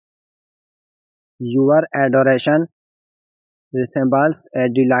Your adoration resembles a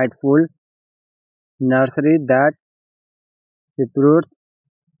delightful nursery that sprouts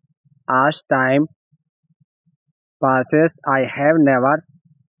as time passes. I have never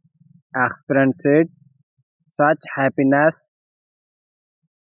experienced such happiness,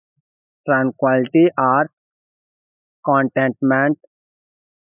 tranquility, or contentment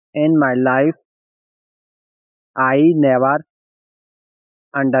in my life. I never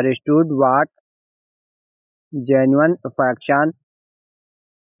understood what genuine affection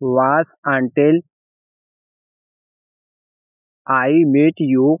was until I met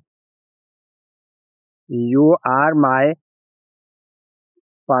you. You are my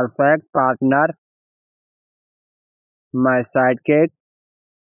perfect partner, my sidekick,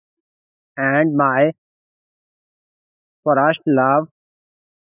 and my first love.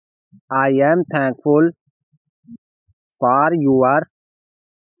 I am thankful for your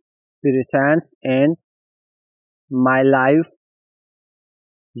presence in my life.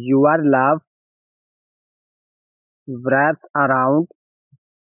 Your love wraps around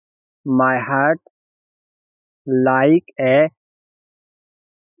my heart like a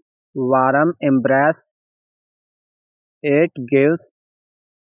warm embrace. It gives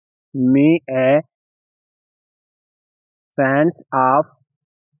me a sense of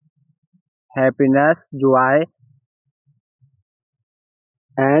happiness, joy,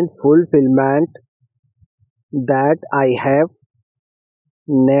 and fulfillment that I have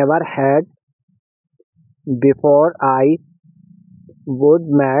never had before. I would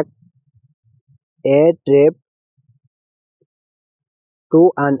make a trip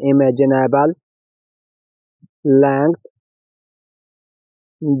to unimaginable length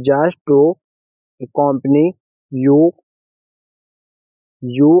just to accompany you.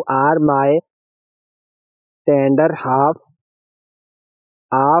 You are my tender half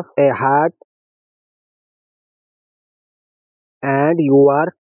of a heart, and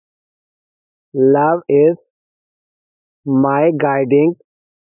your love is my guiding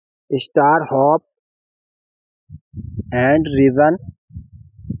star, hope, and reason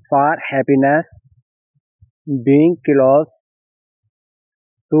for happiness. Being close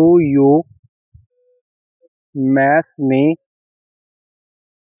to you makes me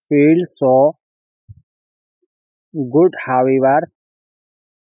feel so good. However,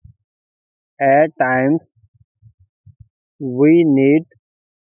 at times we need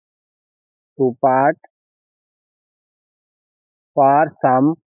to part for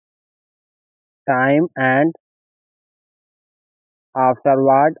some time, and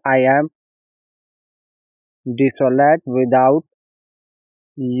afterward I am desolate without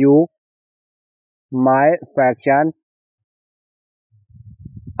you. My affection,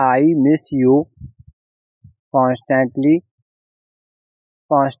 I miss you constantly,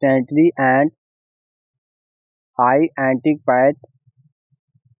 constantly, and I anticipate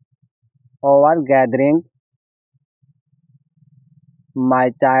our gathering.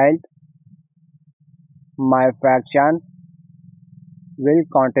 My child, my affection will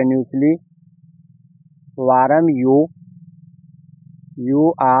continuously warm you.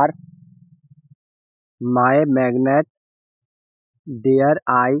 You are my magnet, dear.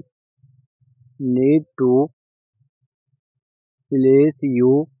 I need to place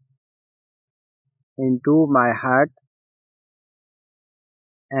you into my heart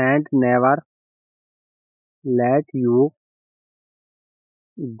and never let you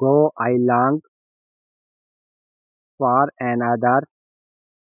go. I long for another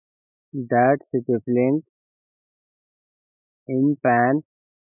that stifling in pain.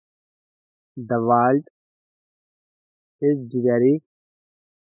 The world is dreary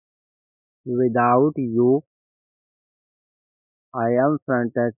without you. I am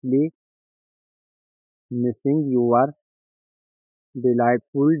frantically missing your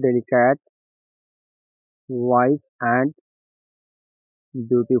delightful, delicate voice and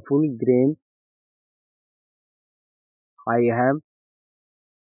beautiful green. I have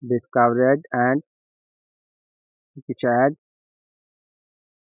discovered and Rashid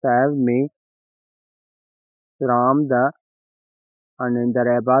saved me from the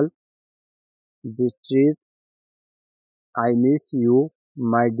unendurable distress. I miss you,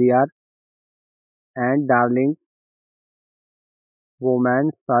 my dear and darling woman.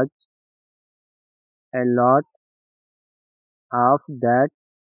 Such a lot of that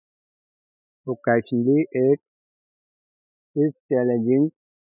occasionally it is challenging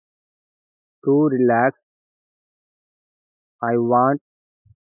to relax. I want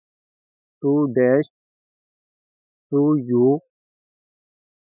to dash to you,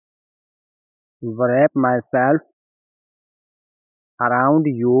 wrap myself around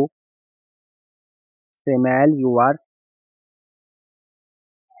you, smell your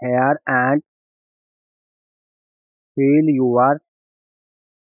hair and feel your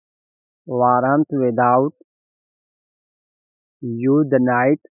warmth without you. The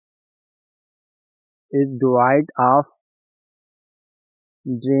night is devoid of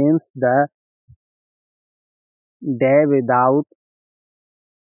dreams. The day without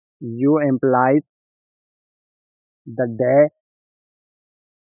you implies the day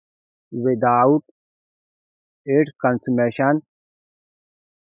without its consummation.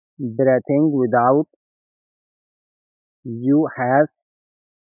 Breathing without you has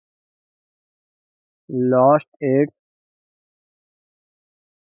lost its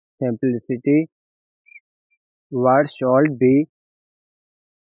simplicity. Words should be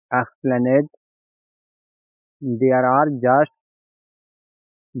explained. There are just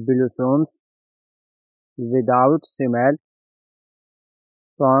blossoms without smell,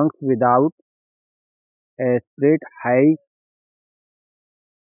 songs without a spirit, high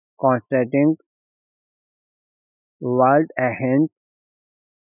constating world, a hint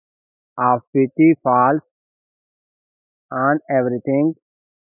of pity falls on everything,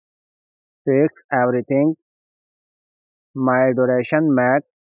 fix everything. My adoration makes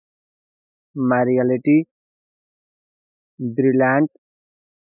my reality brilliant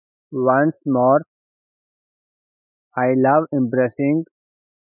once more. I love embracing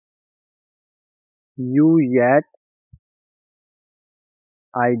you, yet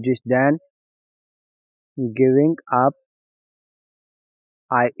I disdain giving up.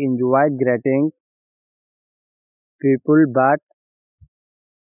 I enjoy greeting people, but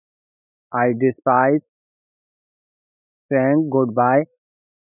I despise saying goodbye.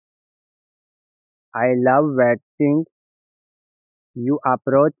 I love waiting. You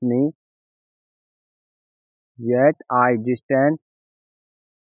approach me, yet I disdain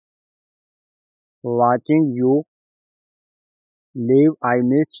watching you leave. I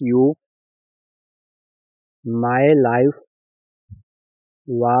miss you. My life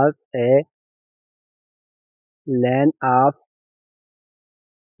was a land of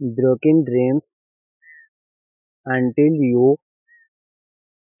broken dreams until you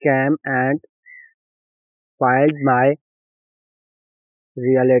came and filled my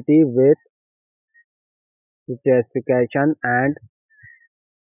reality with satisfaction and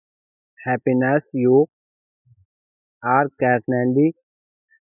happiness. You are certainly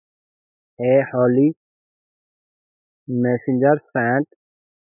a holy messenger sent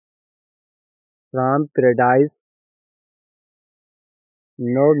from paradise.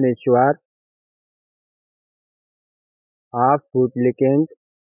 No measure of good-looking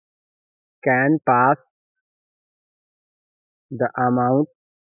can pass the amount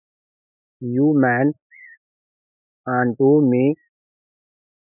you mean unto me.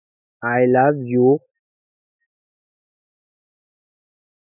 I love you